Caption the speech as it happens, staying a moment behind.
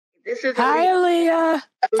This is Hi, Alesia.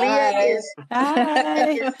 Alesia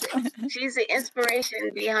Hi. She's the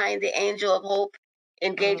inspiration behind the Angel of Hope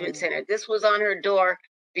Engagement Center. This was on her door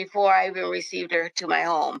before I even received her to my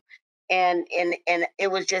home. And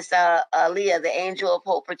it was just Alesia, the Angel of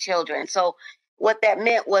Hope for Children. So what that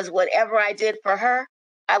meant was whatever I did for her,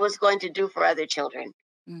 I was going to do for other children.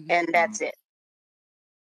 Mm-hmm. And that's it.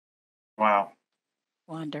 Wow.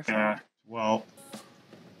 Wonderful. Well,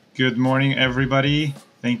 good morning, everybody.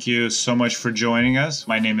 Thank you so much for joining us.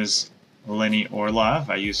 My name is Lenny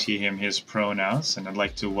Orlov. I use he, him, his pronouns, and I'd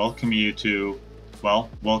like to welcome you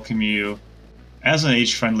as an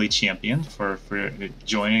age-friendly champion for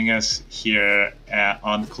joining us here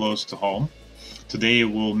on Close to Home. Today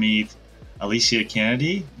we'll meet Alesia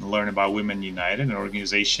Cannady and learn about Women United, an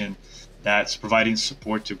organization that's providing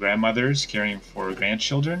support to grandmothers caring for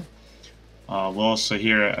grandchildren. We'll also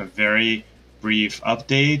hear a very brief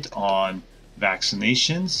update on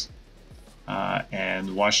vaccinations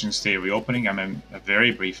and Washington State reopening. I mean, a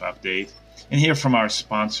very brief update. And hear from our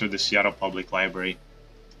sponsor, the Seattle Public Library.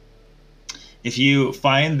 If you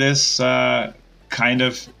find this kind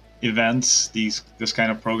of events, this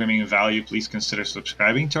kind of programming of value, please consider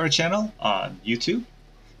subscribing to our channel on YouTube.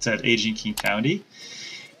 It's at Aging King County.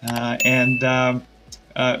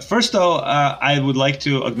 First, though, I would like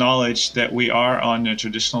to acknowledge that we are on the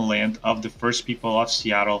traditional land of the first people of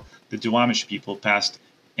Seattle, the Duwamish people, past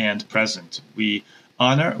and present. We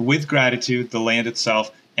honor with gratitude the land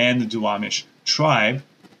itself and the Duwamish tribe.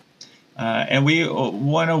 And we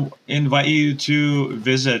want to invite you to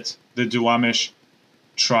visit the Duwamish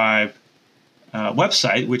tribe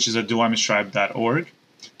website, which is at duwamishtribe.org,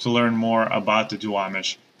 to learn more about the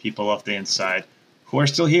Duwamish people of the inside who are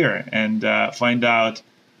still here, and find out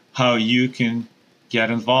how you can get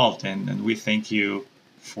involved. And we thank you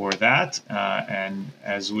for that. And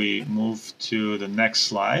as we move to the next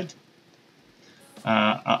slide,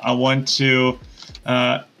 I want to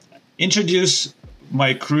introduce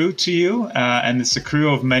my crew to you, and it's a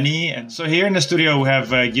crew of many. And so here in the studio we have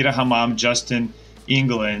Gheeda, Hamam, Justin,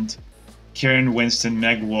 Englund, Karen, Winston,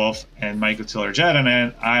 Meg, Woolf, and Michael Taylor-Judd,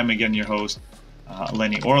 and I'm again your host,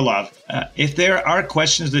 Lenny Orlov. If there are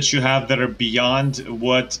questions that you have that are beyond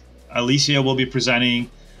what Alesia will be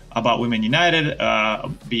presenting about Women United,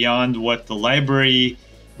 beyond what the library,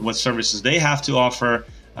 what services they have to offer,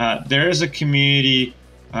 there is a community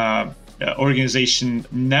organization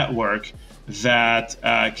network that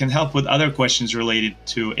can help with other questions related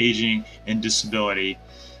to aging and disability,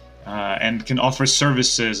 and can offer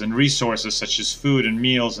services and resources such as food and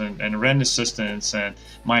meals and rent assistance and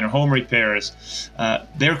minor home repairs.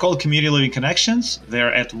 They're called Community Living Connections.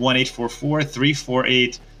 They're at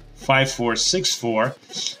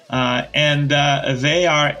 1-844-348-5464. And they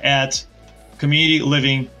are at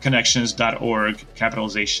communitylivingconnections.org,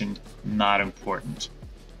 capitalization not important.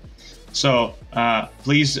 So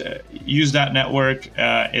please use that network.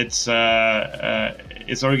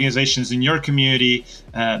 It's organizations in your community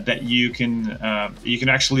that you can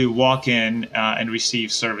actually walk in and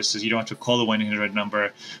receive services. You don't have to call the 1-800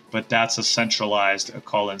 number, but that's a centralized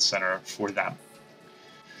call-in center for them.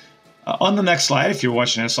 On the next slide, if you're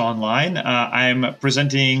watching us online, I'm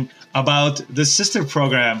presenting about the sister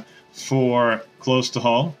program for Close to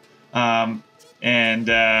Home. And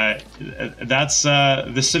that's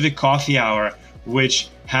the Civic Coffee Hour, which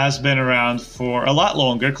has been around for a lot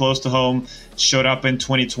longer. Close to Home showed up in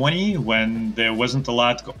 2020 when there wasn't a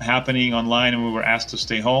lot happening online and we were asked to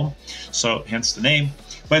stay home, so hence the name.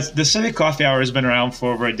 But the Civic Coffee Hour has been around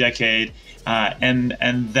for over a decade, and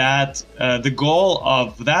that the goal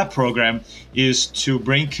of that program is to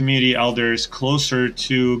bring community elders closer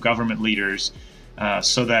to government leaders,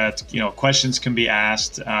 so that questions can be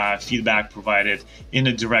asked, feedback provided in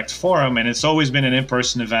a direct forum. And it's always been an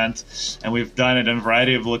in-person event, and we've done it in a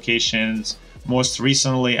variety of locations, most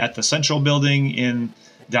recently at the Central Building in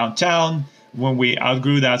downtown, when we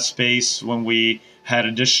outgrew that space, when we had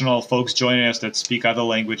additional folks joining us that speak other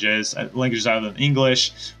languages other than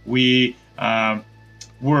English. We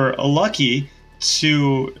were lucky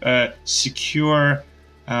to secure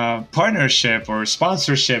partnership or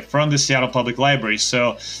sponsorship from the Seattle Public Library.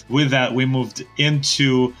 So with that, we moved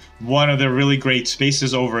into one of the really great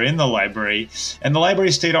spaces over in the library, and the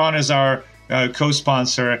library stayed on as our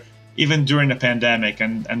co-sponsor even during the pandemic.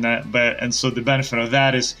 And so the benefit of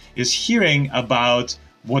that is hearing about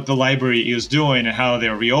what the library is doing and how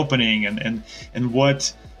they're reopening and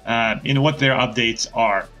what what their updates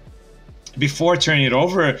are. Before turning it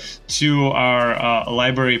over to our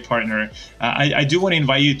library partner, I do want to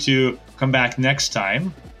invite you to come back next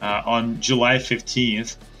time on July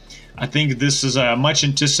 15th I think this is a much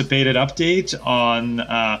anticipated update on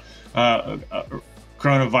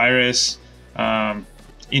coronavirus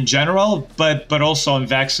in general, but also on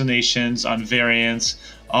vaccinations, on variants,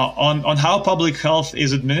 on how public health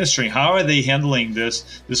is administering. How are they handling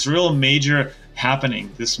this real major happening,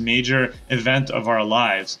 this major event of our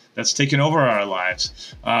lives that's taken over our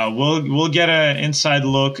lives? We'll get an inside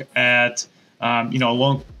look at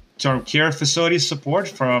long-term care facility support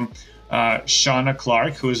from Shauna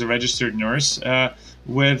Clark, who is a registered nurse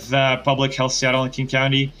with Public Health Seattle and King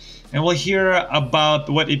County. And we'll hear about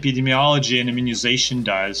what epidemiology and immunization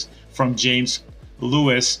does from James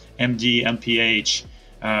Lewis, MD, MPH,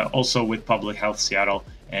 also with Public Health Seattle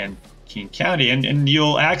and King County. And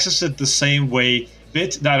you'll access it the same way,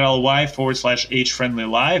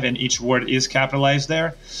 bit.ly/age-friendly-live, and each word is capitalized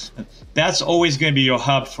there. That's always going to be your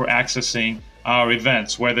hub for accessing our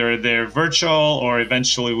events, whether they're virtual or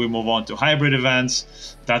eventually we move on to hybrid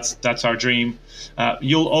events. That's our dream.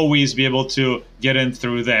 You'll always be able to get in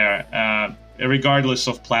through there, regardless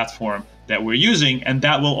of platform that we're using. And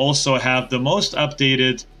that will also have the most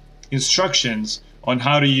updated instructions on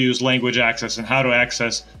how to use language access and how to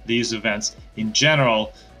access these events in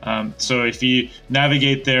general. So if you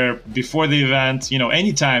navigate there before the event,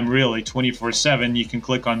 anytime really, 24/7, you can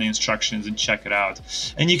click on the instructions and check it out.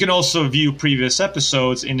 And you can also view previous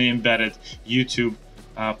episodes in the embedded YouTube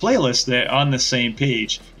playlist there on the same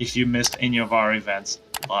page if you missed any of our events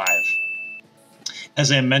live.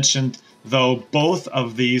 As I mentioned, though, both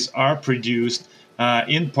of these are produced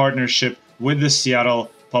in partnership with the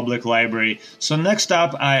Seattle Public Library. So next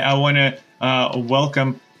up, I want to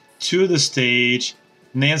welcome to the stage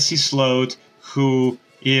Nancy.Slote, who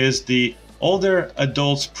is the Older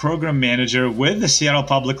Adults Program Manager with the Seattle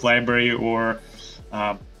Public Library, or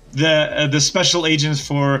the Special Agents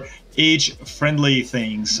for Age-Friendly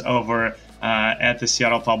Things over at the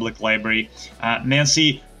Seattle Public Library.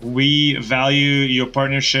 Nancy, we value your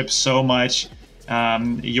partnership so much,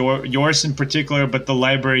 yours in particular, but the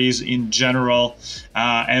libraries in general,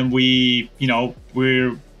 and we're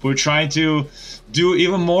trying to do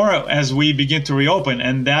even more as we begin to reopen,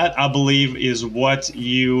 and that, I believe, is what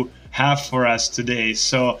you have for us today.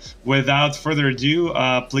 So without further ado,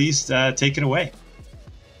 please take it away.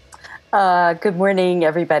 Good morning,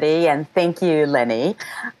 everybody, and thank you, Lenny.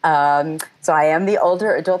 So I am the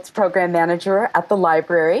Older Adults Program Manager at the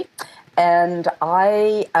library, and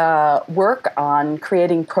I work on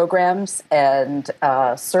creating programs and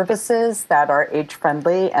services that are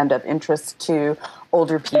age-friendly and of interest to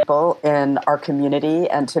older people in our community,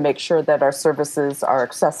 and to make sure that our services are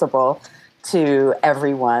accessible to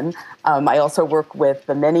everyone. I also work with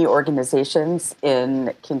the many organizations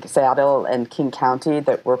in Seattle and King County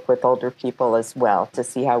that work with older people as well, to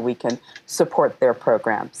see how we can support their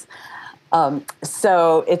programs.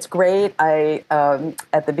 So it's great.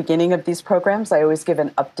 At the beginning of these programs, I always give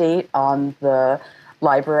an update on the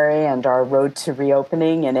library and our road to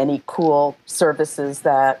reopening and any cool services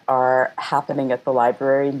that are happening at the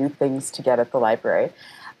library, new things to get at the library.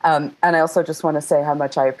 And I also just want to say how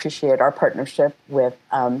much I appreciate our partnership with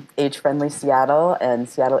Age-Friendly Seattle and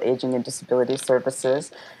Seattle Aging and Disability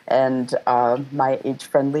Services, and the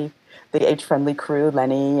Age-Friendly crew,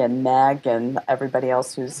 Lenny and Mag and everybody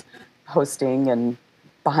else who's hosting and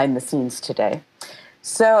behind the scenes today.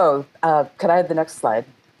 So could I have the next slide?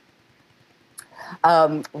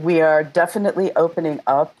 We are definitely opening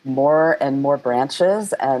up more and more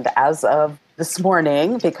branches, and as of this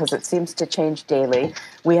morning, because it seems to change daily,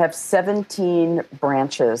 we have 17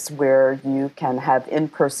 branches where you can have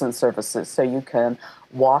in-person services. So you can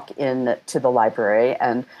walk in to the library,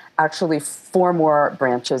 and actually 4 more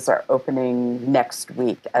branches are opening next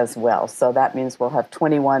week as well. So that means we'll have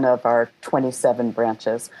 21 of our 27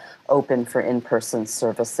 branches open for in-person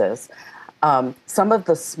services. Some of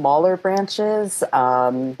the smaller branches,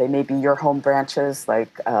 they may be your home branches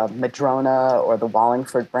like Madrona or the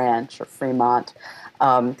Wallingford branch or Fremont.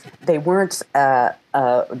 They weren't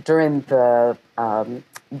during the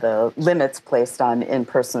limits placed on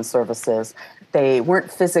in-person services. They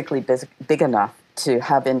weren't physically big enough to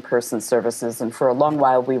have in-person services, and for a long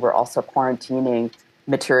while we were also quarantining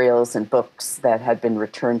materials and books that had been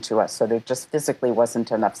returned to us, so there just physically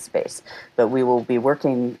wasn't enough space. But we will be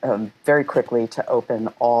working very quickly to open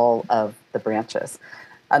all of the branches.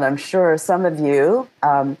 And I'm sure some of you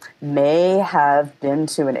may have been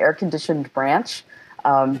to an air-conditioned branch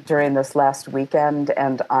during this last weekend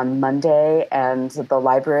and on Monday, and the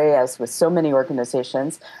library, as with so many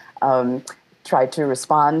organizations, tried to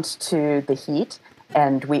respond to the heat.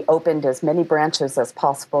 And we opened as many branches as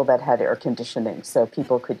possible that had air conditioning, so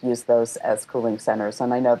people could use those as cooling centers.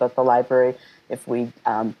 And I know that the library if we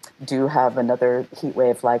do have another heat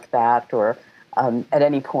wave like that, or at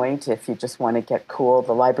any point, if you just want to get cool,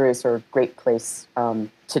 the libraries are a great place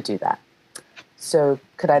to do that. So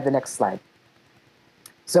could I have the next slide?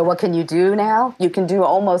 So what can you do now? You can do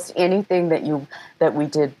almost anything that we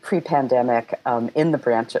did pre-pandemic in the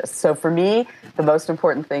branches. So for me, the most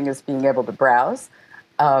important thing is being able to browse,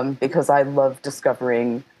 because I love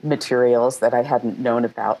discovering materials that I hadn't known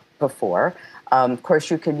about before. Of course,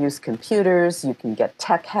 you can use computers, you can get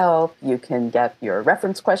tech help, you can get your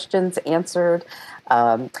reference questions answered.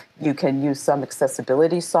 You can use some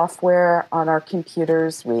accessibility software on our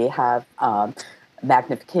computers. We have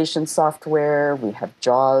magnification software. We have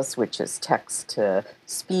JAWS, which is text to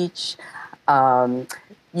speech.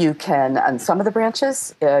 You can, on some of the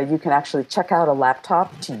branches, you can actually check out a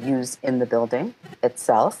laptop to use in the building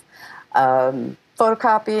itself.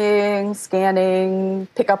 Photocopying, scanning,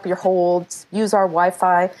 pick up your holds, use our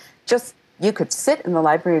Wi-Fi. Just, you could sit in the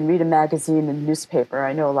library and read a magazine and newspaper.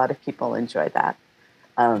 I know a lot of people enjoy that.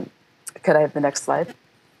 Could I have the next slide?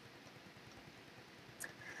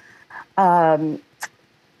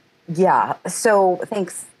 Yeah, so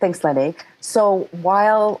thanks, Lenny. So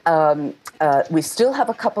while we still have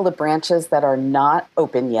a couple of branches that are not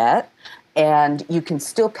open yet, and you can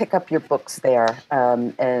still pick up your books there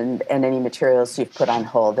and any materials you've put on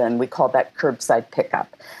hold, and we call that curbside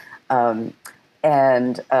pickup.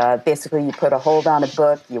 Basically, you put a hold on a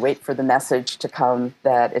book, you wait for the message to come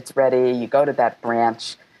that it's ready, you go to that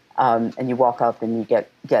branch, and you walk up and you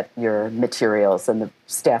get your materials, and the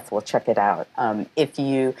staff will check it out. If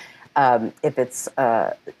it's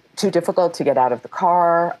too difficult to get out of the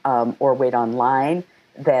car or wait online,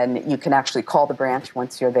 then you can actually call the branch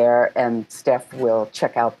once you're there, and staff will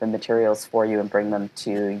check out the materials for you and bring them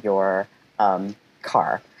to your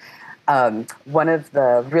car. One of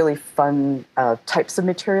the really fun types of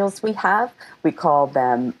materials we have, we call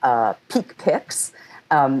them peak picks.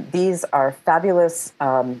 These are fabulous,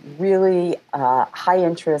 really high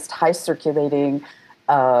interest, high circulating,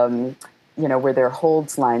 where there are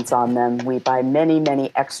holds lines on them. We buy many,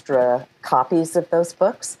 many extra copies of those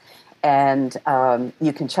books, and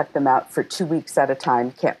you can check them out for 2 weeks at a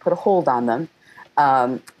time. Can't put a hold on them.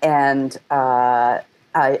 I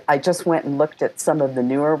just went and looked at some of the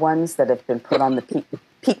newer ones that have been put on the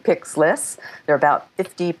Peak Picks list. There are about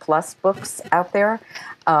 50 plus books out there.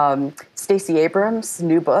 Stacey Abrams'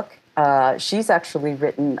 new book, she's actually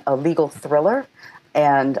written a legal thriller,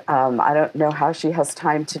 and I don't know how she has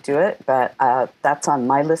time to do it, but that's on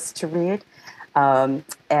my list to read.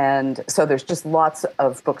 And so there's just lots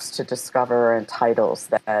of books to discover and titles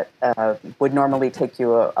that would normally take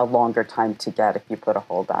you a longer time to get if you put a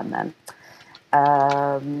hold on them.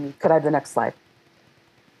 Could I have the next slide?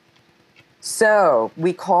 So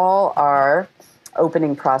we call our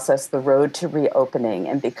opening process the road to reopening.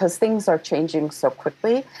 And because things are changing so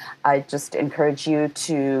quickly, I just encourage you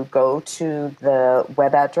to go to the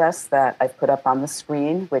web address that I've put up on the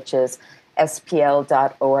screen, which is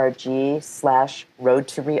spl.org/road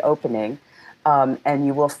to reopening. And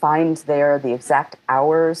you will find there the exact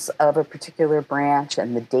hours of a particular branch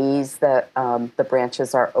and the days that the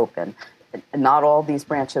branches are open. Not all these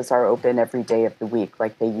branches are open every day of the week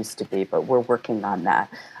like they used to be, but we're working on that.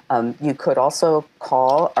 You could also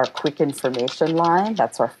call our quick information line.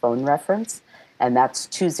 That's our phone reference, and that's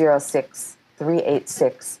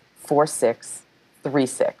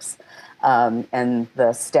 206-386-4636. And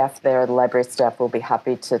the staff there, the library staff, will be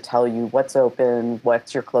happy to tell you what's open,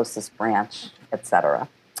 what's your closest branch, etc.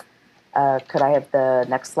 Could I have the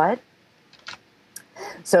next slide?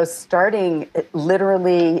 So starting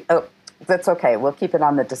literally, that's okay, we'll keep it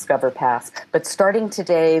on the Discover Pass. But starting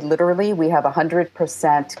today, literally, we have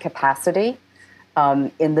 100% capacity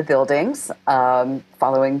in the buildings,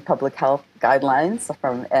 following public health guidelines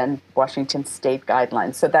and Washington State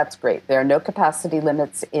guidelines. So that's great. There are no capacity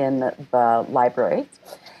limits in the library.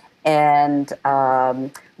 And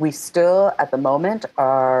we still, at the moment,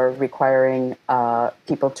 are requiring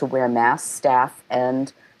people to wear masks. Staff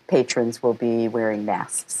and patrons will be wearing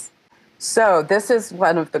masks. So this is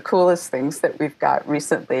one of the coolest things that we've got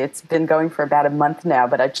recently. It's been going for about a month now,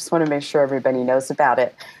 but I just want to make sure everybody knows about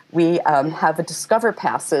it. We have a Discover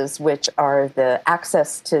Passes, which are the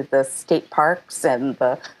access to the state parks and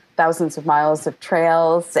the thousands of miles of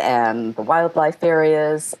trails and the wildlife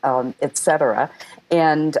areas, et cetera.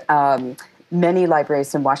 And many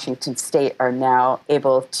libraries in Washington State are now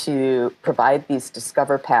able to provide these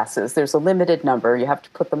Discover Passes. There's a limited number. You have to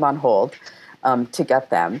put them on hold to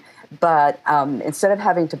get them. But instead of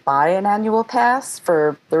having to buy an annual pass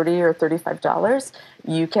for $30 or $35,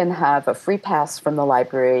 you can have a free pass from the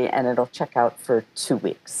library, and it'll check out for 2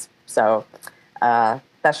 weeks. So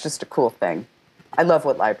that's just a cool thing. I love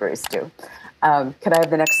what libraries do. Could I have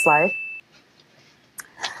the next slide?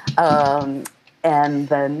 And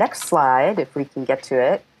the next slide, if we can get to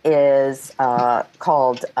it, is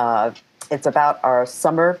called, it's about our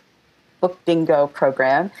summer book bingo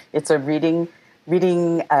program. It's a reading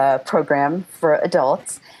program for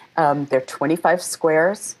adults. There are 25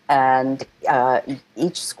 squares, and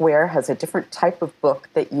each square has a different type of book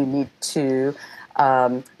that you need to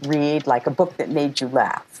read, like a book that made you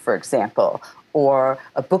laugh, for example, or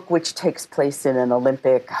a book which takes place in an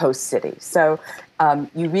Olympic host city. So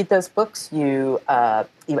you read those books, you add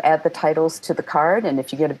the titles to the card, and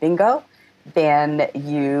if you get a bingo, then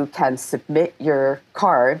you can submit your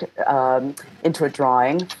card into a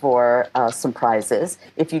drawing for some prizes.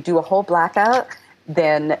 If you do a whole blackout,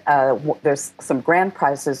 then there's some grand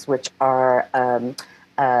prizes, which are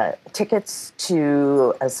tickets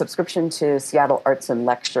to a subscription to Seattle Arts and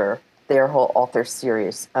Lecture, their whole author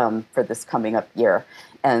series for this coming up year.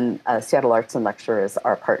 And Seattle Arts and Lecture is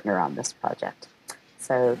our partner on this project.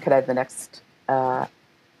 So could I have the next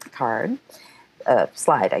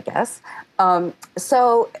slide, I guess.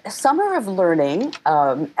 So Summer of Learning,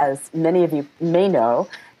 as many of you may know,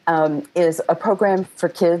 is a program for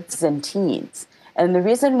kids and teens. And the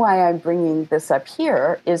reason why I'm bringing this up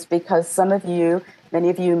here is because many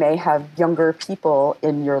of you may have younger people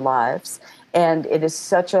in your lives, and it is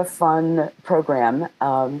such a fun program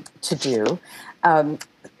to do.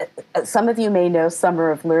 Some of you may know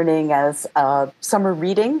Summer of Learning as summer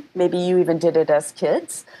reading. Maybe you even did it as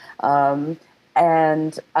kids. And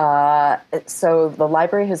so the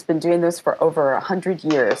library has been doing this for over 100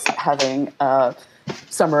 years, having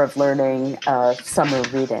Summer of Learning, summer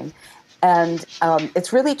reading. And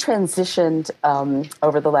it's really transitioned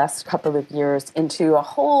over the last couple of years into a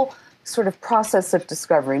whole sort of process of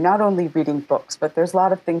discovery, not only reading books, but there's a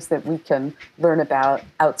lot of things that we can learn about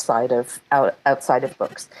outside of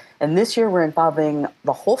books. And this year we're involving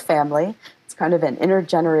the whole family. It's kind of an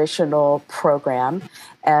intergenerational program.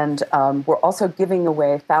 And we're also giving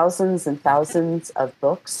away thousands and thousands of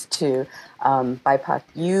books to BIPOC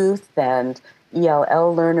youth and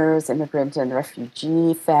ELL learners, immigrant and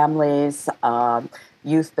refugee families,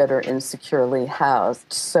 youth that are insecurely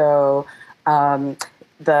housed. So the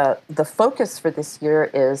focus for this year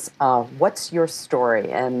is what's your story?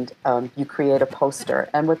 And you create a poster.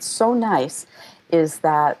 And what's so nice is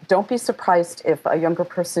that don't be surprised if a younger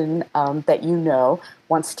person that you know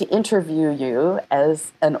wants to interview you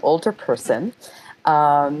as an older person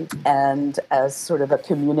and as sort of a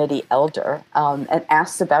community elder, and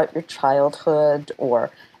asks about your childhood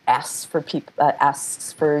or asks for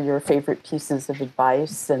your favorite pieces of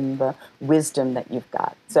advice and the wisdom that you've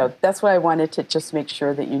got. So that's why I wanted to just make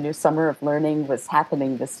sure that you knew Summer of Learning was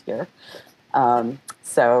happening this year. I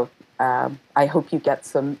hope you get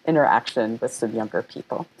some interaction with some younger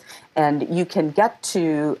people. And you can get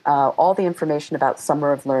to all the information about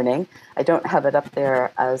Summer of Learning. I don't have it up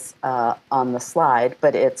there as on the slide,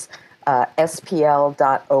 but it's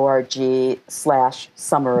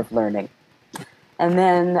spl.org/Summer of Learning. And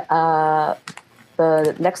then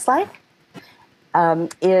the next slide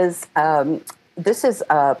this is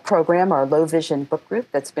a program, our Low Vision book group,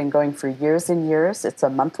 that's been going for years and years. It's a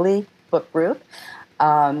monthly book group.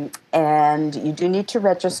 And you do need to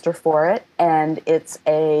register for it, and it's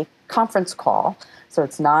a conference call, so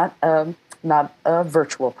it's not a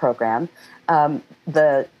virtual program.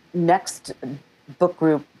 The next book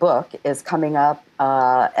group book is coming up,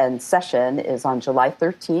 and session is on July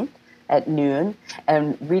 13th at noon,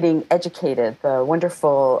 and reading Educated, the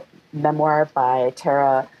wonderful memoir by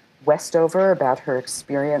Tara Westover about her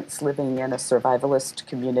experience living in a survivalist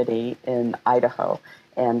community in Idaho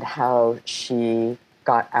and how she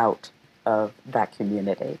got out of that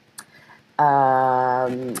community.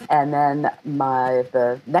 And then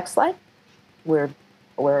the next slide, we're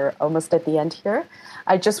almost at the end here.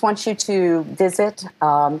 I just want you to visit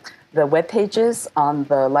the web pages on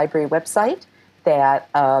the library website that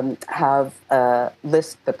have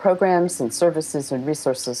list the programs and services and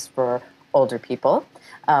resources for older people.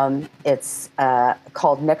 It's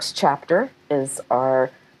called Next Chapter is our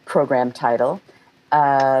program title.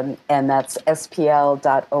 And that's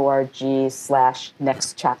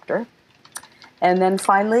spl.org/nextchapter. And then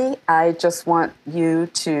finally, I just want you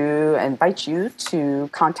to invite you to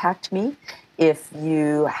contact me if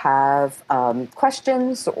you have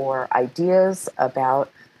questions or ideas about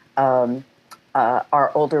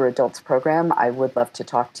our older adults program. I would love to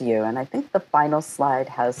talk to you. And I think the final slide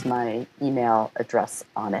has my email address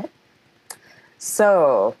on it.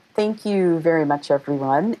 So thank you very much,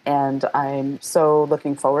 everyone. And I'm so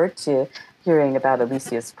looking forward to hearing about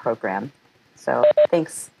Alesia's program. So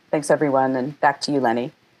thanks everyone, and back to you,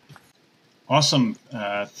 Lenny. Awesome.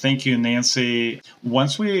 Thank you, Nancy.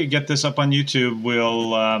 Once we get this up on YouTube,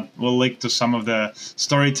 we'll link to some of the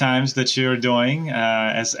story times that you're doing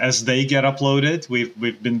as they get uploaded.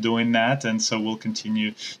 We've been doing that, and so we'll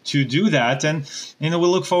continue to do that. And we'll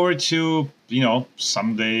look forward to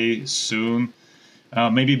someday soon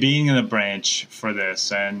maybe being in a branch for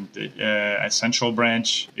this. And a central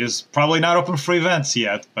branch is probably not open for events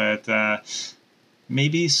yet, but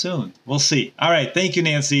maybe soon. We'll see. All right. Thank you,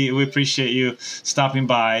 Nancy. We appreciate you stopping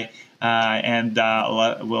by. And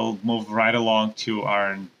we'll move right along to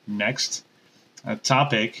our next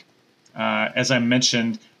topic. As I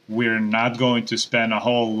mentioned, we're not going to spend a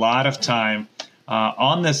whole lot of time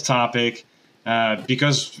on this topic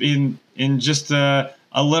because in just a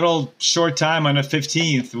little short time on the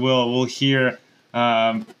 15th, we'll hear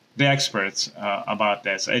the experts about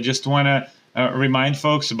this. I just want to remind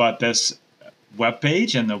folks about this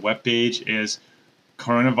webpage, and the webpage is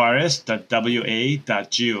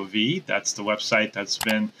coronavirus.wa.gov. That's the website that's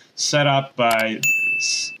been set up by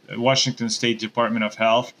Washington State Department of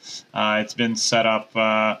Health. It's been set up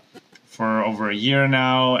for over a year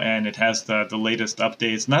now, and it has the latest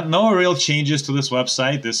updates. No real changes to this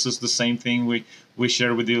website. This is the same thing we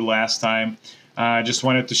shared with you last time. I just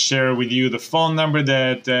wanted to share with you the phone number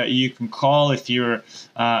that you can call if you're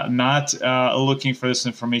not looking for this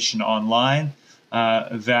information online.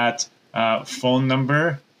 That phone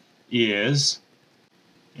number is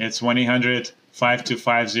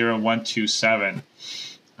 1-800-525-0127.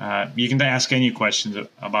 You can ask any questions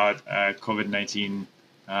about COVID-19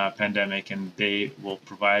 pandemic, and they will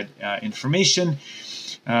provide information.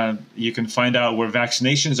 You can find out where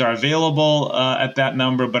vaccinations are available at that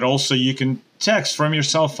number, but also you can text from your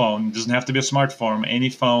cell phone. It doesn't have to be a smartphone, any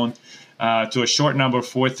phone, to a short number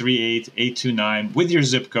 438-829 with your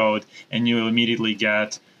zip code, and you'll immediately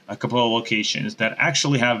get a couple of locations that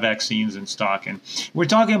actually have vaccines in stock. And we're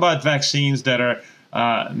talking about vaccines that are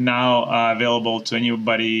now available to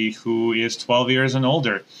anybody who is 12 years and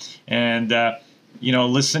older. And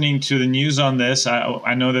listening to the news on this,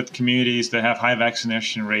 I know that communities that have high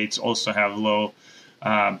vaccination rates also have low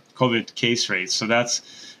COVID case rates. So that's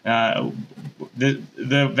the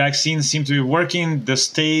vaccines seem to be working. The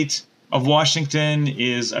state of Washington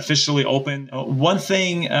is officially open. One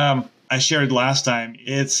thing I shared last time,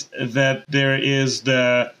 it's that there is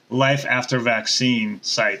the Life After Vaccine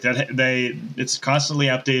site. It's constantly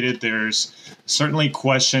updated. There's certainly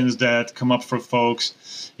questions that come up for folks.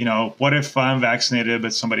 What if I'm vaccinated,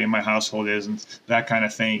 but somebody in my household isn't? That kind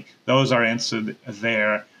of thing. Those are answered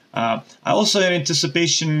there. I also, in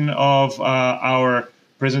anticipation of our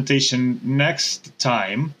presentation next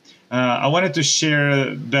time, I wanted to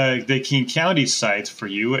share the King County site for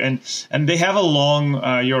you, and they have a long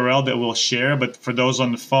URL that we'll share, but for those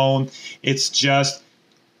on the phone, it's just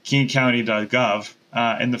kingcounty.gov,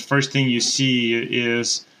 and the first thing you see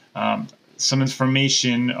is some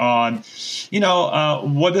information on,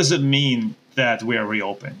 what does it mean that we are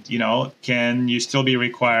reopened? Can you still be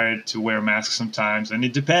required to wear masks sometimes? And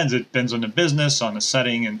it depends. It depends on the business, on the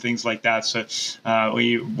setting, and things like that. So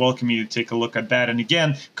we welcome you to take a look at that. And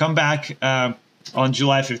again, come back on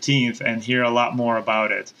July 15th and hear a lot more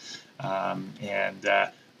about it. And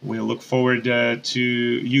we look forward to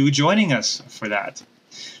you joining us for that.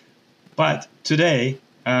 But today,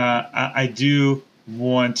 I do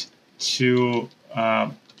want to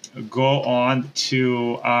go on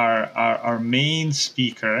to our main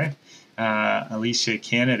speaker, Alesia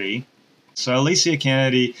Cannady. So Alesia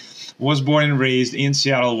Cannady was born and raised in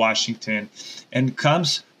Seattle, Washington, and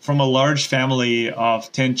comes from a large family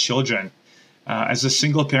of 10 children. As a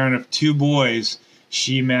single parent of 2 boys,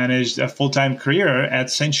 she managed a full-time career at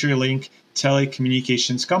CenturyLink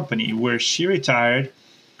Telecommunications Company, where she retired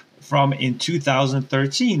from in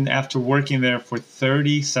 2013 after working there for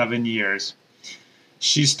 37 years.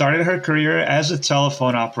 She started her career as a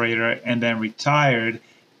telephone operator and then retired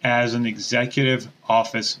as an executive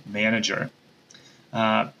office manager.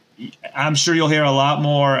 I'm sure you'll hear a lot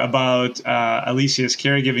more about Alesia's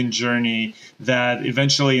caregiving journey that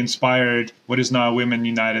eventually inspired what is now Women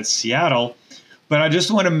United Seattle. But I just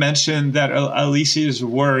want to mention that Alesia's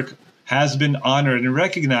work has been honored and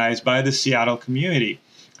recognized by the Seattle community.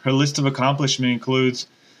 Her list of accomplishments includes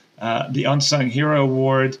the Unsung Hero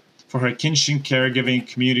Award for her Kinship caregiving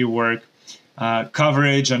community work,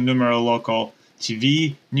 coverage on numerous local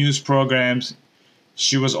TV news programs.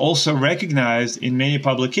 She was also recognized in many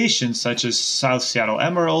publications such as South Seattle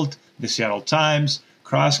Emerald, the Seattle Times,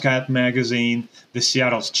 Crosscut Magazine, the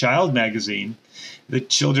Seattle's Child Magazine, the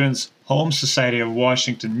Children's Home Society of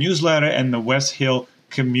Washington newsletter, and the West Hill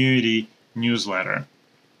Community newsletter.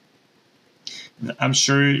 I'm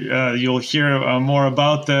sure you'll hear more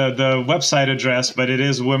about the website address, but it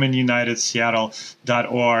is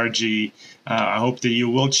womenunitedseattle.org. I hope that you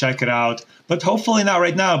will check it out, but hopefully not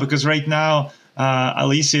right now, because right now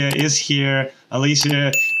Alesia is here.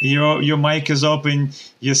 Alesia, your mic is open.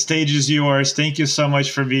 Your stage is yours. Thank you so much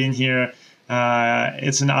for being here.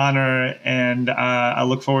 It's an honor, and I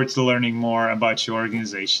look forward to learning more about your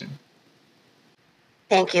organization.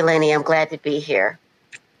 Thank you, Lenny. I'm glad to be here.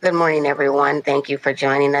 Good morning, everyone. Thank you for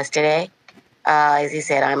joining us today. As you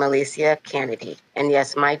said, I'm Alesia Cannady. And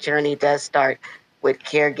yes, my journey does start with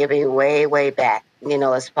caregiving way, way back,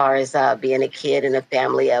 as far as being a kid in a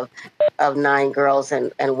family of 9 girls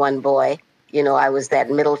and 1 boy. I was that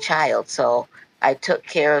middle child. So I took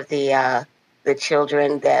care of the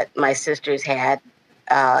children that my sisters had.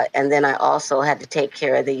 And then I also had to take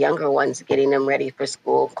care of the younger ones, getting them ready for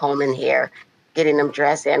school, combing hair, getting them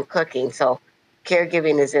dressed, and cooking. So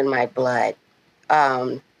caregiving is in my blood.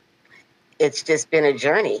 It's just been a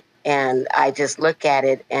journey, and I just look at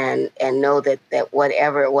it and know that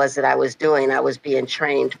whatever it was that I was doing, I was being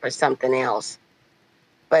trained for something else.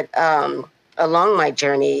 But along my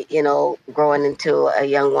journey, growing into a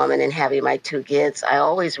young woman and having my 2 kids, I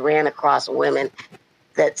always ran across women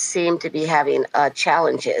that seemed to be having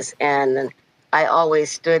challenges, and I always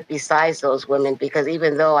stood beside those women, because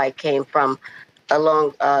even though I came from a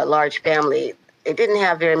large family, they didn't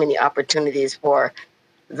have very many opportunities for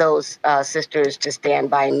those sisters to stand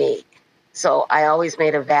by me. So I always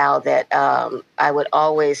made a vow that I would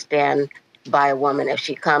always stand by a woman. If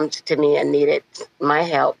she comes to me and needed my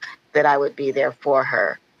help, that I would be there for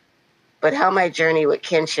her. But how my journey with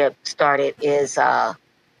Kinship started is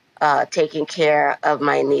taking care of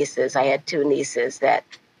my nieces. I had 2 nieces that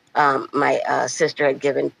my sister had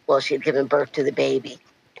she had given birth to the baby.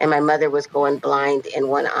 And my mother was going blind in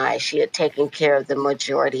one eye. She had taken care of the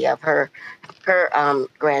majority of her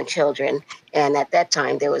grandchildren. And at that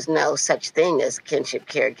time, there was no such thing as kinship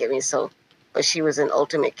caregiving. But she was an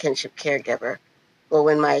ultimate kinship caregiver. Well,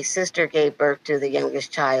 when my sister gave birth to the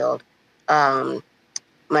youngest child, my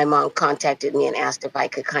mom contacted me and asked if I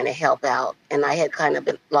could kind of help out. And I had kind of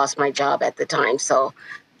lost my job at the time. So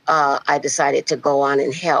I decided to go on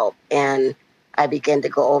and help. And I began to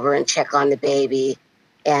go over and check on the baby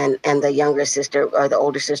and the younger sister, or the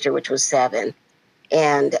older sister, which was 7.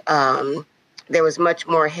 And there was much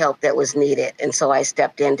more help that was needed. And so I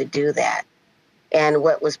stepped in to do that. And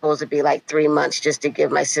what was supposed to be like 3 months just to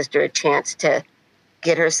give my sister a chance to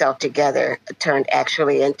get herself together turned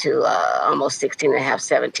actually into almost 16 and a half,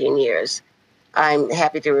 17 years. I'm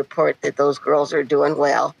happy to report that those girls are doing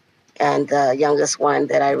well. And the youngest one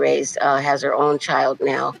that I raised has her own child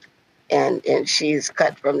now. And she's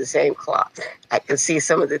cut from the same cloth. I can see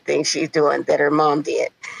some of the things she's doing that her mom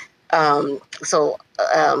did.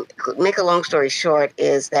 Make a long story short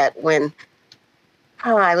is that when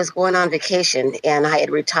I was going on vacation and I had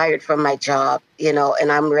retired from my job,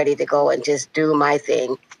 and I'm ready to go and just do my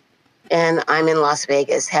thing. And I'm in Las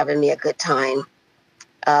Vegas having me a good time.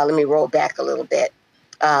 Let me roll back a little bit.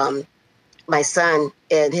 My son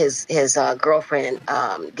and his girlfriend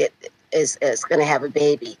is going to have a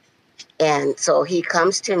baby. And so he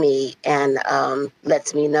comes to me and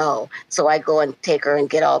lets me know. So I go and take her and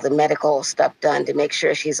get all the medical stuff done to make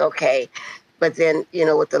sure she's okay. But then,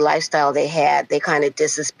 with the lifestyle they had, they kind of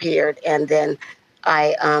disappeared. And then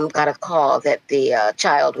I got a call that the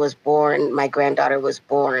child was born. My granddaughter was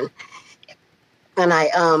born. And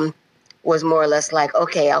I was more or less like,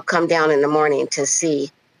 okay, I'll come down in the morning to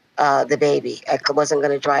see the baby. I wasn't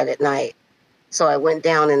going to drive at night. So I went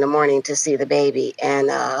down in the morning to see the baby.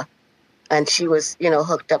 And she was,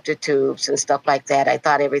 hooked up to tubes and stuff like that. I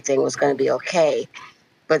thought everything was going to be okay.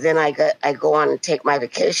 But then I go on and take my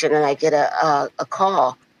vacation, and I get a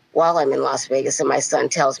call while I'm in Las Vegas, and my son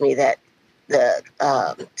tells me that the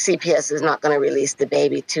CPS is not going to release the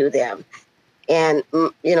baby to them. And,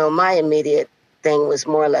 my immediate thing was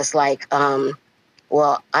more or less like,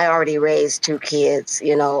 well, I already raised 2 kids,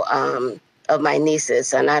 of my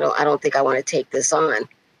nieces, and I don't think I want to take this on.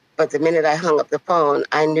 But the minute I hung up the phone,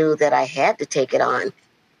 I knew that I had to take it on.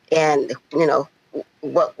 And,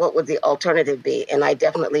 what would the alternative be? And I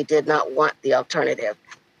definitely did not want the alternative.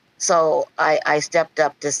 So I stepped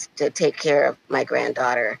up to take care of my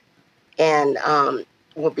granddaughter. And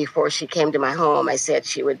before she came to my home, I said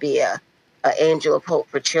she would be an angel of hope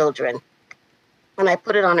for children. And I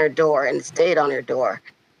put it on her door, and it stayed on her door.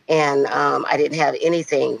 And I didn't have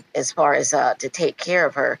anything as far as to take care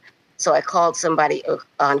of her. So I called somebody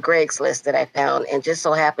on Craigslist that I found, and just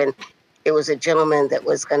so happened it was a gentleman that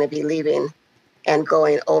was going to be leaving and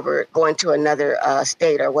going to another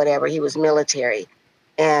state or whatever. He was military.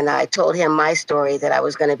 And I told him my story, that I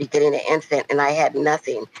was going to be getting an infant and I had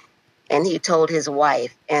nothing. And he told his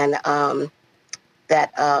wife. And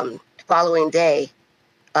that following day,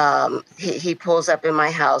 he pulls up in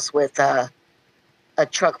my house with a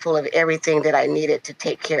truck full of everything that I needed to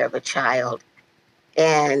take care of a child.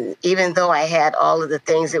 And even though I had all of the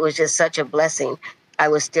things, it was just such a blessing. I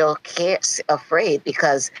was still afraid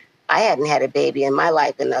because I hadn't had a baby in my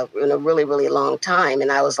life in a really, really long time.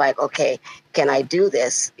 And I was like, okay, can I do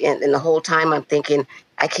this? And the whole time I'm thinking,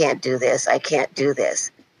 I can't do this. I can't do this.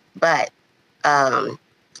 But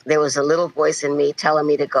there was a little voice in me telling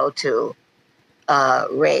me to go to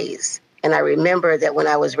raise. And I remember that when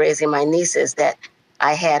I was raising my nieces, that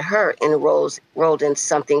I had her enrolled in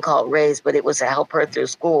something called Raise, but it was to help her through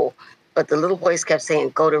school. But the little voice kept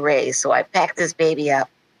saying, go to Raise. So I packed this baby up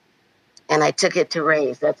and I took it to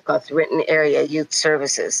Raise. That's called Renton Area Youth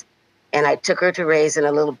Services. And I took her to Raise in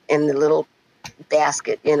the little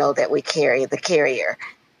basket, that we carry, the carrier.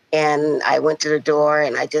 And I went to the door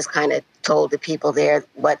and I just kind of told the people there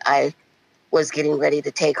what I was getting ready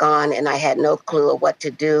to take on, and I had no clue of what to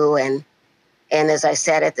do. And as I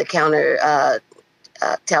sat at the counter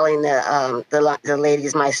telling the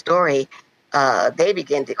ladies my story, they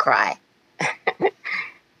began to cry.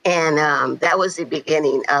 And that was the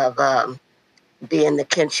beginning of being a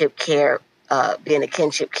kinship caregiver,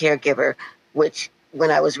 which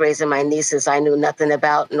when I was raising my nieces, I knew nothing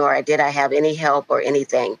about, nor did I have any help or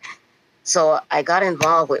anything. So I got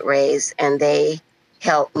involved with Raise, and they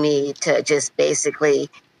helped me to just basically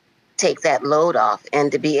take that load off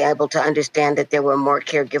and to be able to understand that there were more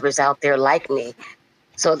caregivers out there like me.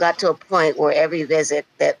 So it got to a point where every visit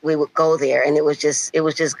that we would go there, and it was just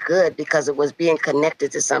good because it was being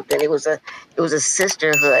connected to something. It was a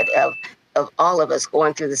sisterhood of all of us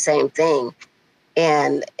going through the same thing.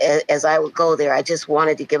 And as I would go there, I just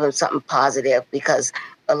wanted to give them something positive, because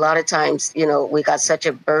a lot of times, we got such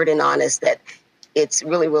a burden on us that it's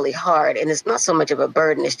really, really hard. And it's not so much of a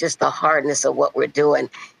burden, it's just the hardness of what we're doing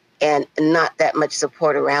and not that much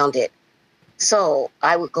support around it. So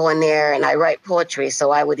I would go in there and I write poetry.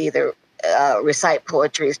 So I would either recite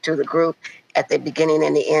poetry to the group at the beginning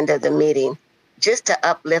and the end of the meeting, just to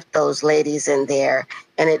uplift those ladies in there.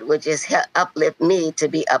 And it would just uplift me to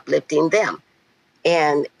be uplifting them.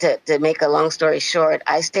 And to make a long story short,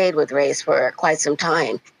 I stayed with Race for quite some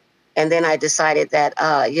time. And then I decided that,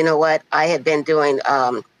 you know what, I had been doing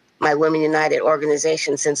my Women United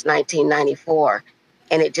organization since 1994.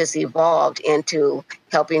 And it just evolved into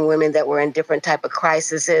helping women that were in different type of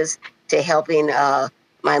crises, to helping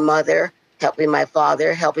my mother, helping my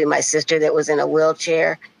father, helping my sister that was in a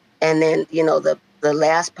wheelchair. And then, the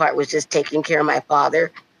last part was just taking care of my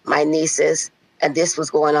father, my nieces, and this was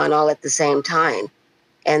going on all at the same time.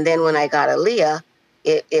 And then when I got Aaliyah,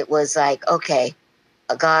 it was like, okay,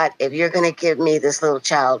 God, if you're going to give me this little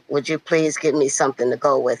child, would you please give me something to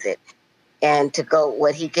go with it? And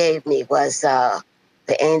what he gave me was the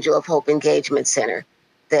Angel of Hope Engagement Center,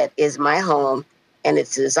 that is my home, and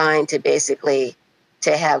it's designed to basically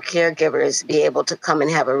to have caregivers be able to come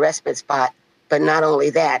and have a respite spot, but not only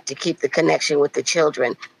that, to keep the connection with the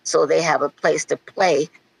children so they have a place to play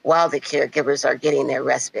while the caregivers are getting their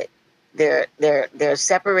respite. They're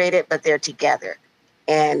separated, but they're together,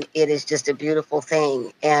 and it is just a beautiful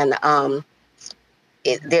thing. And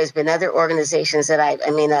there's been other organizations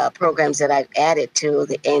that programs that I've added to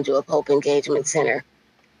the Angel of Hope Engagement Center.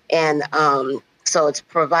 And so it's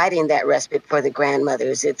providing that respite for the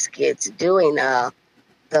grandmothers. It's doing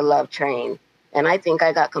the Love Train. And I think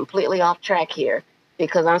I got completely off track here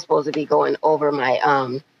because I'm supposed to be going over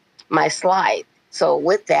my my slide. So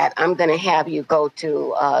with that, I'm going to have you go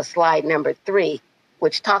to slide number 3,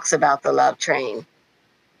 which talks about the Love Train.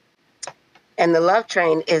 And the Love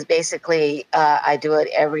Train is basically, I do it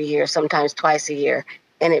every year, sometimes twice a year,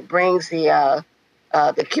 and it brings the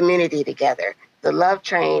community together. The Love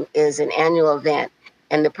Train is an annual event,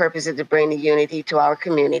 and the purpose is to bring the unity to our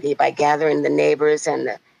community by gathering the neighbors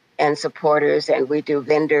and supporters, and we do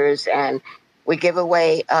vendors, and we give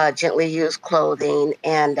away gently used clothing,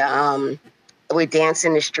 and we dance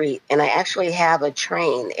in the street. And I actually have a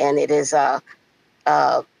train, and it is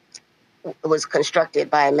was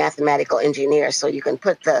constructed by a mathematical engineer, so you can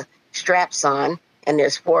put the straps on, and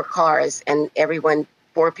there's 4 cars, and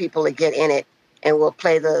 4 people to get in it, and we'll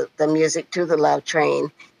play the music to the Love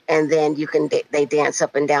Train, and then they dance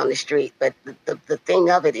up and down the street. But the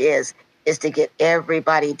thing of it is to get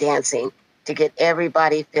everybody dancing, to get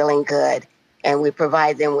everybody feeling good, and we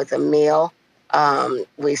provide them with a meal.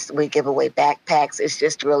 We give away backpacks. It's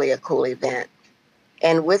just really a cool event.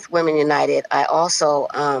 And with Women United, I also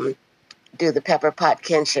do the Pepper Pot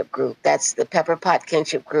Kinship group. That's the Pepper Pot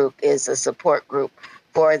Kinship group is a support group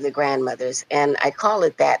for the grandmothers. And I call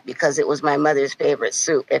it that because it was my mother's favorite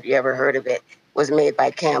soup, if you ever heard of it, was made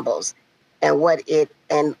by Campbell's. And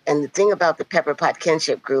the thing about the Pepper Pot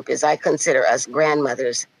Kinship group is I consider us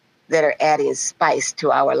grandmothers that are adding spice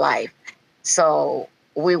to our life. So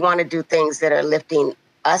we want to do things that are lifting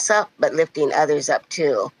us up, but lifting others up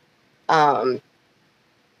too.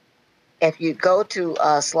 If you go to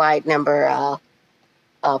slide number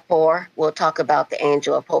 4, we'll talk about the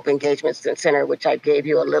Angel of Hope Engagement Center, which I gave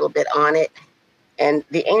you a little bit on it. And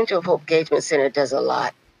the Angel of Hope Engagement Center does a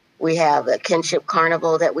lot. We have a Kinship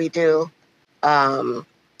Carnival that we do.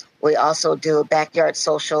 We also do a backyard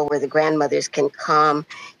social where the grandmothers can come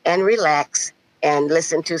and relax and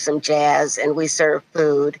listen to some jazz, and we serve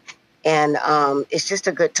food. And it's just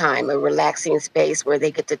a good time, a relaxing space where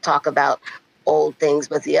they get to talk about old things.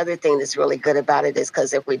 But the other thing that's really good about it is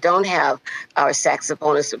because if we don't have our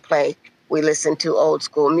saxophonists to play, we listen to old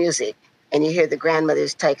school music. And you hear the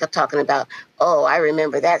grandmothers talking about, oh, I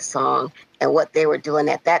remember that song and what they were doing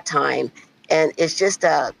at that time. And it's just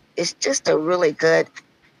a really good,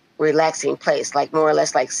 relaxing place, like more or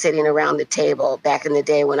less like sitting around the table back in the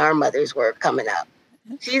day when our mothers were coming up.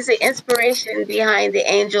 She's the inspiration behind the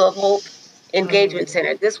Angel of Hope Engagement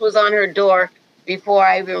Center. This was on her door before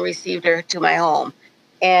I even received her to my home.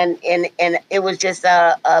 And it was just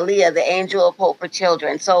Leah, the Angel of Hope for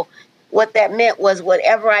Children. So what that meant was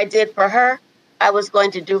whatever I did for her, I was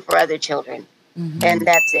going to do for other children. Mm-hmm. And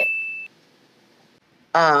that's it.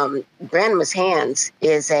 Grandma's Hands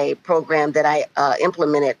is a program that I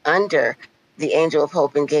implemented under the Angel of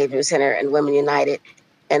Hope Engagement Center and Women United.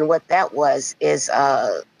 And what that was is,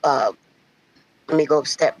 let me go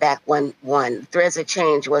step back one. Threads of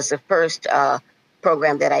Change was the first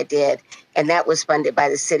program that I did, and that was funded by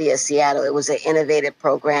the city of Seattle. It was an innovative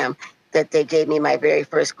program that they gave me my very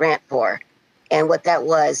first grant for. And what that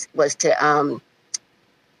was to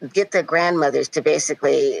get the grandmothers to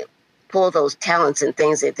basically pull those talents and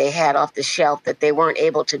things that they had off the shelf that they weren't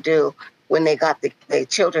able to do when they got the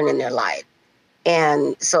children in their life.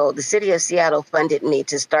 And so the city of Seattle funded me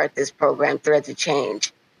to start this program, Threads of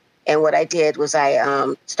Change. And what I did was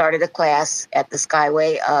I started a class at the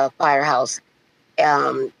Skyway Firehouse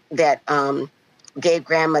that gave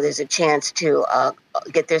grandmothers a chance to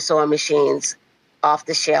get their sewing machines off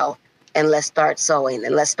the shelf and let's start sewing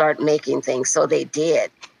and let's start making things. So they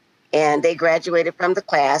did. And they graduated from the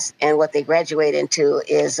class, and what they graduated into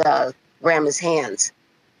is Grandma's Hands.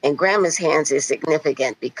 And Grandma's Hands is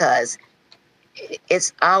significant because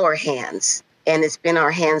it's our hands, and it's been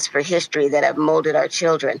our hands for history that have molded our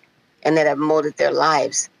children and that have molded their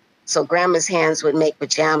lives. So Grandma's Hands would make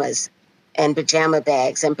pajamas and pajama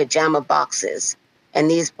bags and pajama boxes. And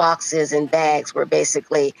these boxes and bags were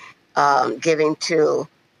basically given to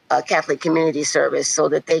Catholic Community Service so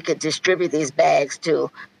that they could distribute these bags to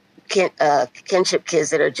kinship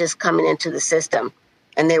kids that are just coming into the system,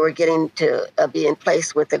 and they were getting to be in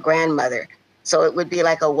place with the grandmother. So it would be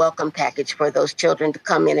like a welcome package for those children to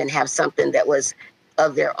come in and have something that was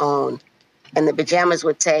of their own. And the pajamas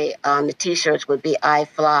would say, the T-shirts would be I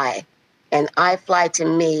Fly. And I Fly to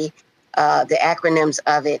me, the acronyms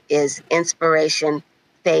of it is inspiration,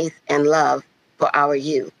 faith, and love for our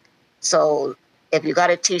youth. So if you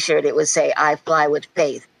got a T-shirt, it would say I fly with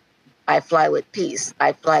faith. I fly with peace.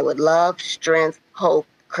 I fly with love, strength, hope,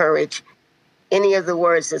 courage. Any of the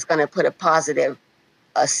words that's going to put a positive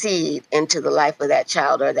seed into the life of that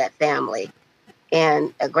child or that family.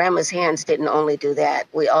 And Grandma's Hands didn't only do that.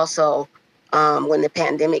 We also, when the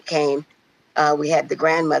pandemic came, we had the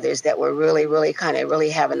grandmothers that were really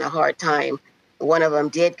having a hard time. One of them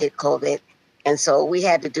did get COVID. And so we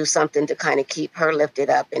had to do something to kind of keep her lifted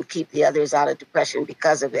up and keep the others out of depression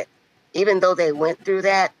because of it. Even though they went through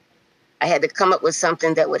that, I had to come up with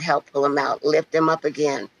something that would help pull them out, lift them up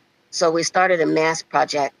again. So we started a mass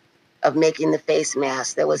project of making the face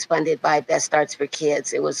masks that was funded by Best Starts for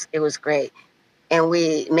Kids. It was great. And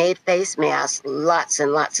we made face masks, lots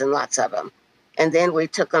and lots and lots of them. And then we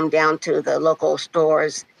took them down to the local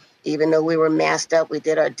stores. Even though we were masked up, we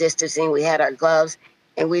did our distancing, we had our gloves,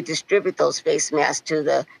 and we distribute those face masks to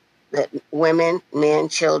the women, men,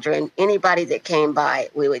 children, anybody that came by,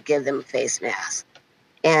 we would give them a face mask.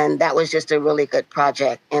 And that was just a really good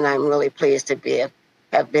project, and I'm really pleased to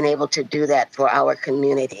have been able to do that for our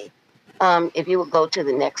community. If you would go to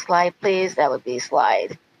the next slide, please, that would be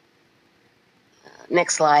slide.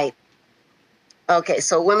 Next slide. Okay,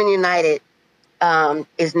 so Women United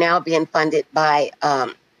is now being funded by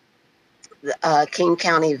the King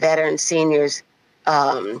County Veteran Seniors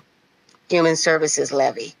Human Services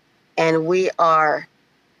Levy. And we are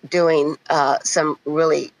doing some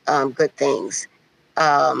really good things.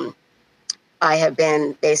 I have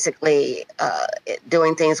been basically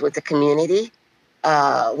doing things with the community.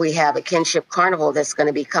 We have a Kinship Carnival that's going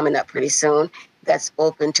to be coming up pretty soon that's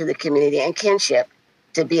open to the community and Kinship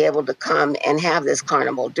to be able to come and have this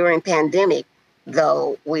carnival. During pandemic,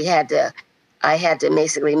 though, I had to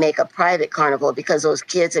basically make a private carnival because those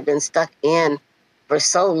kids have been stuck in for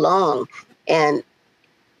so long. And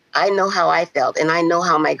I know how I felt, and I know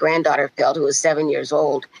how my granddaughter felt, who was 7 years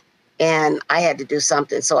old, and I had to do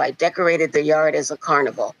something. So I decorated the yard as a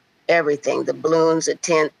carnival, everything, the balloons, the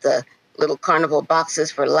tent, the little carnival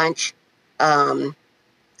boxes for lunch,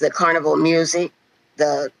 the carnival music,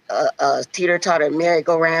 the teeter-totter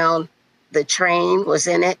merry-go-round, the train was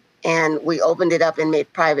in it, and we opened it up and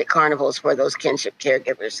made private carnivals for those kinship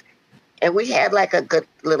caregivers. And we had like a good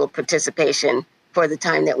little participation for the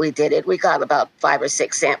time that we did it. We got about 5 or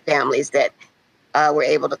 6 families that were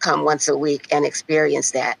able to come once a week and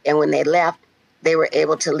experience that. And when they left, they were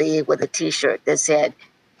able to leave with a T-shirt that said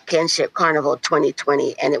Kinship Carnival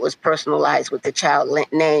 2020, and it was personalized with the child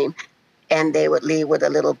name, and they would leave with a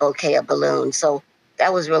little bouquet of balloons. So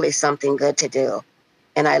that was really something good to do,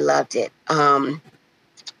 and I loved it. Gosh,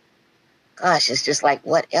 it's just like,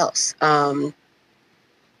 what else? But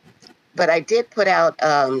I did put out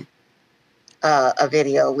a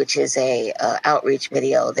video, which is a outreach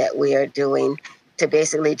video that we are doing to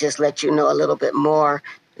basically just let you know a little bit more,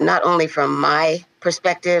 not only from my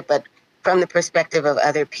perspective, but from the perspective of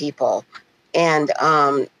other people. And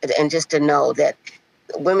just to know that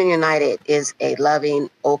Women United is a loving,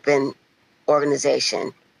 open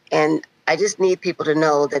organization. And I just need people to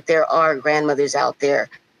know that there are grandmothers out there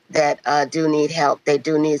that do need help. They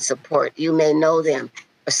do need support. You may know them,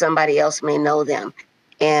 or somebody else may know them.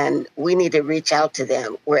 And we need to reach out to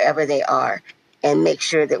them wherever they are and make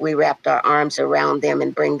sure that we wrapped our arms around them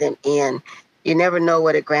and bring them in. You never know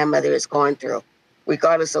what a grandmother is going through,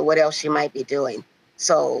 regardless of what else she might be doing.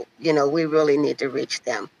 So, we really need to reach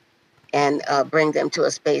them and bring them to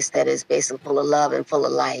a space that is basically full of love and full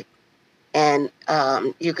of life. And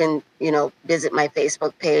you can, visit my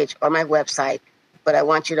Facebook page or my website. But I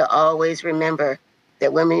want you to always remember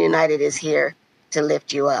that Women United is here to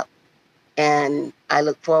lift you up. And I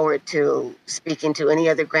look forward to speaking to any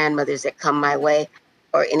other grandmothers that come my way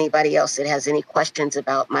or anybody else that has any questions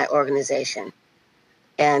about my organization.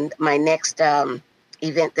 And my next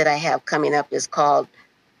event that I have coming up is called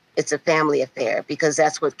It's a Family Affair, because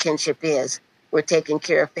that's what Kinship is. We're taking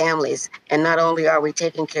care of families. And not only are we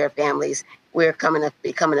taking care of families, we're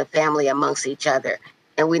becoming a family amongst each other.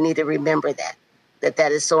 And we need to remember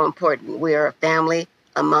that is so important. We are a family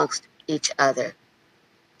amongst each other.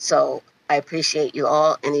 So I appreciate you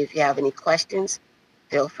all. And if you have any questions,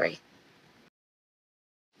 feel free.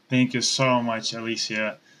 Thank you so much,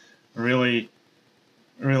 Alesia. Really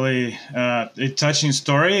a touching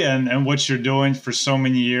story, and what you're doing for so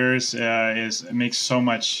many years makes so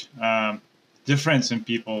much difference in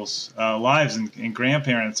people's lives and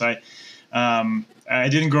grandparents. I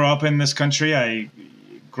didn't grow up in this country. I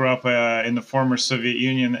grew up in the former Soviet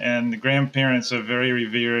Union, and the grandparents are very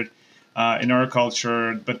revered in our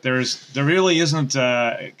culture, but there really isn't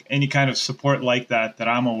any kind of support like that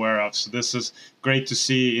I'm aware of. So this is great to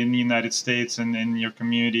see in the United States and in your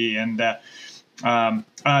community. And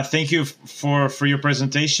thank you for your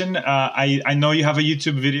presentation. I know you have a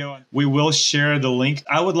YouTube video. We will share the link.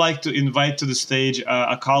 I would like to invite to the stage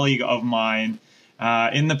a colleague of mine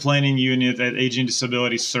in the planning unit at Aging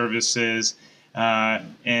Disability Services,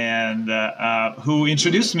 and who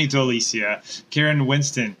introduced me to Alesia, Karen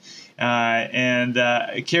Winston.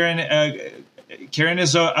 Karen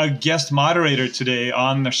is a guest moderator today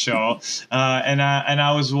on the show, and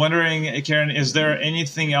I was wondering, Karen, is there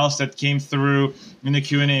anything else that came through in the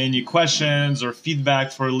Q&A? Any questions or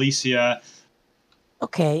feedback for Alesia?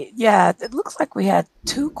 Okay, yeah, it looks like we had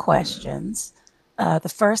 2 questions. The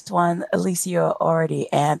first one, Alesia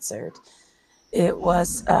already answered. It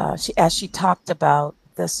was as she talked about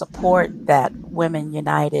the support that Women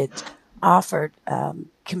United offered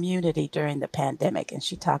community during the pandemic, and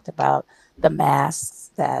she talked about the masks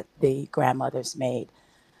that the grandmothers made.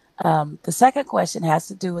 The second question has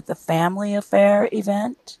to do with the Family Affair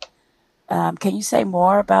event. Can you say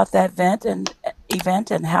more about that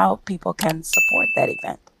event and how people can support that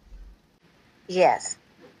event? Yes.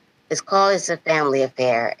 It's called It's a Family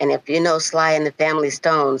Affair. And if you know Sly and the Family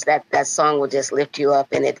Stones, that song will just lift you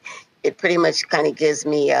up. And it pretty much kind of gives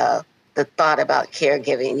me the thought about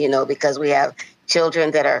caregiving, because we have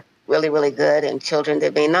children that are really, really good and children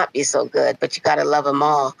that may not be so good, but you got to love them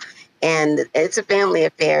all. And It's a Family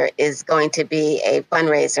Affair is going to be a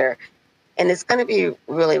fundraiser, and it's going to be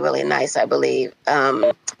really, really nice, I believe.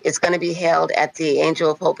 It's going to be held at the Angel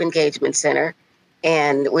of Hope Engagement Center,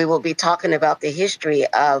 and we will be talking about the history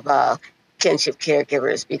of kinship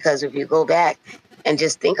caregivers, because if you go back and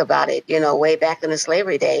just think about it, way back in the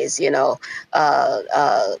slavery days,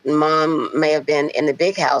 mom may have been in the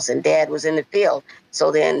big house and dad was in the field.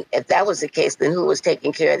 So then if that was the case, then who was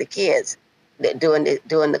taking care of the kids? Doing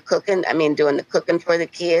the cooking, doing the cooking for the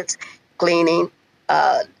kids, cleaning,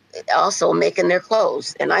 also making their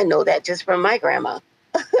clothes. And I know that just from my grandma,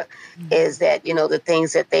 is that, the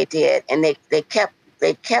things that they did, and they kept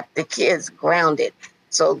the kids grounded.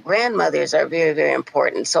 So grandmothers are very, very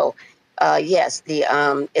important. So yes,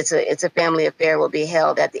 it's a family affair will be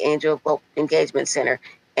held at the Angel of Hope Engagement Center.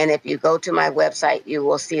 And if you go to my website, you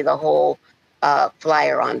will see the whole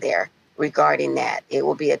flyer on there regarding that. It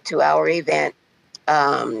will be a 2-hour event.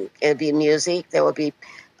 It'll be music. There will be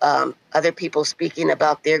other people speaking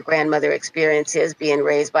about their grandmother experiences being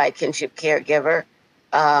raised by a kinship caregiver.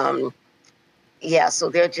 Yeah, so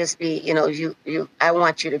there'll just be, I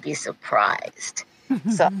want you to be surprised.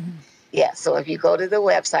 So, yeah, so if you go to the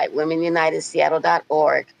website,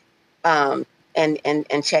 womenunitedseattle.org, and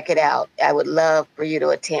check it out, I would love for you to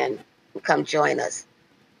attend and come join us.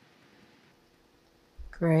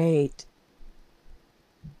 Great.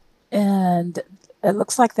 And it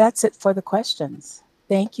looks like that's it for the questions.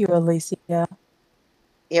 Thank you, Alesia.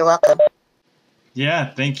 You're welcome.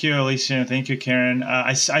 Yeah, thank you, Alesia. Thank you, Karen.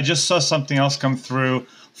 I just saw something else come through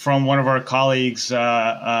from one of our colleagues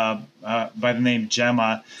by the name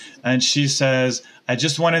Gemma. And she says, I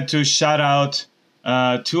just wanted to shout out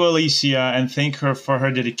to Alesia and thank her for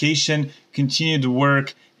her dedication, continued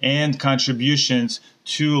work, and contributions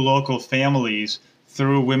to local families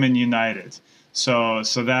through Women United. So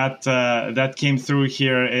that came through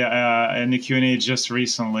here in the Q&A just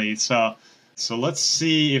recently. So let's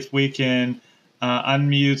see if we can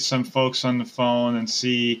unmute some folks on the phone and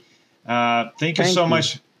see. Thank you so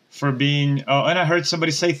much for being. Oh, and I heard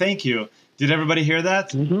somebody say thank you. Did everybody hear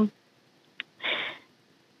that? Mm-hmm.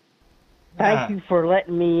 Thank you for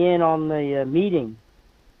letting me in on the meeting.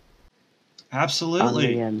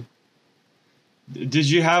 Absolutely. Did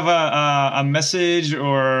you have a message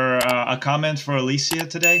or a comment for Alesia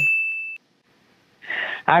today?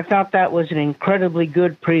 I thought that was an incredibly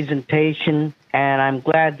good presentation, and I'm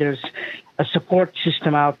glad there's a support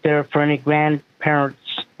system out there for any grandparents,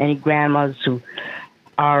 any grandmas who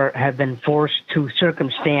have been forced to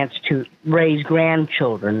circumstance to raise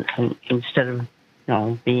grandchildren instead of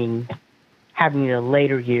having the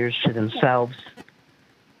later years to themselves.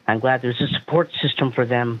 I'm glad there's a support system for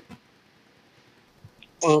them.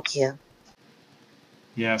 Thank you.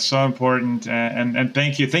 Yeah, so important, and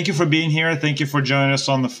thank you for being here. Thank you for joining us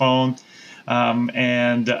on the phone,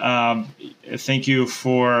 and thank you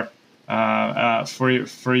for your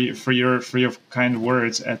kind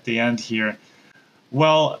words at the end here.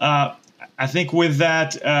 Well, I think with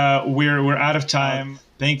that we're out of time.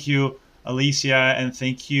 Thank you, Alesia, and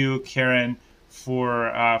thank you, Karen,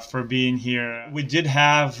 for being here. We did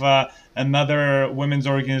have another women's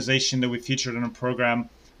organization that we featured in a program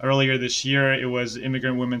earlier this year. It was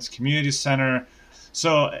Immigrant Women's Community Center.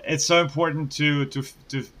 So it's so important to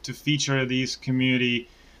feature these community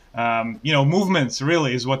movements.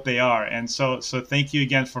 Really is what they are. And so thank you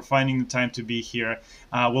again for finding the time to be here.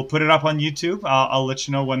 We'll put it up on YouTube. I'll let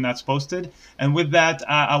you know when that's posted. And with that,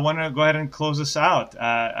 I want to go ahead and close this out.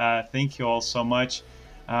 Thank you all so much.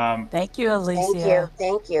 Thank you, Alesia.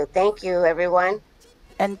 Thank you, everyone.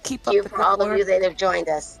 And keep up Thank you the for good all work. of you that have joined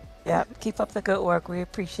us. Yeah, keep up the good work. We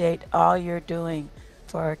appreciate all you're doing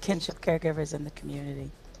for kinship caregivers in the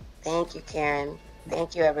community. Thank you, Karen.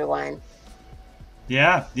 Thank you, everyone.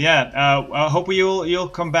 Yeah. I hope you'll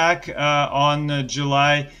come back on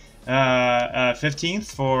July 15th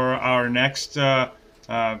for our next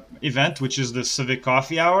event, which is the Civic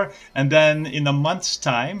Coffee Hour, and then in a month's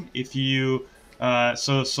time, if you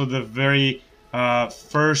so the very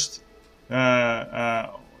first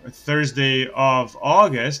Thursday of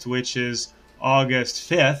August, which is August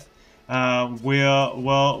 5th,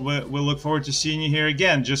 we'll look forward to seeing you here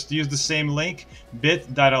again. Just use the same link,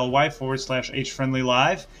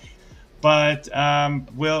 bit.ly/HFriendlyLive. But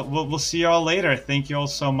we'll see you all later. Thank you all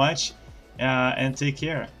so much, and take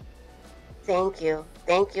care. Thank you,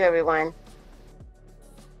 everyone.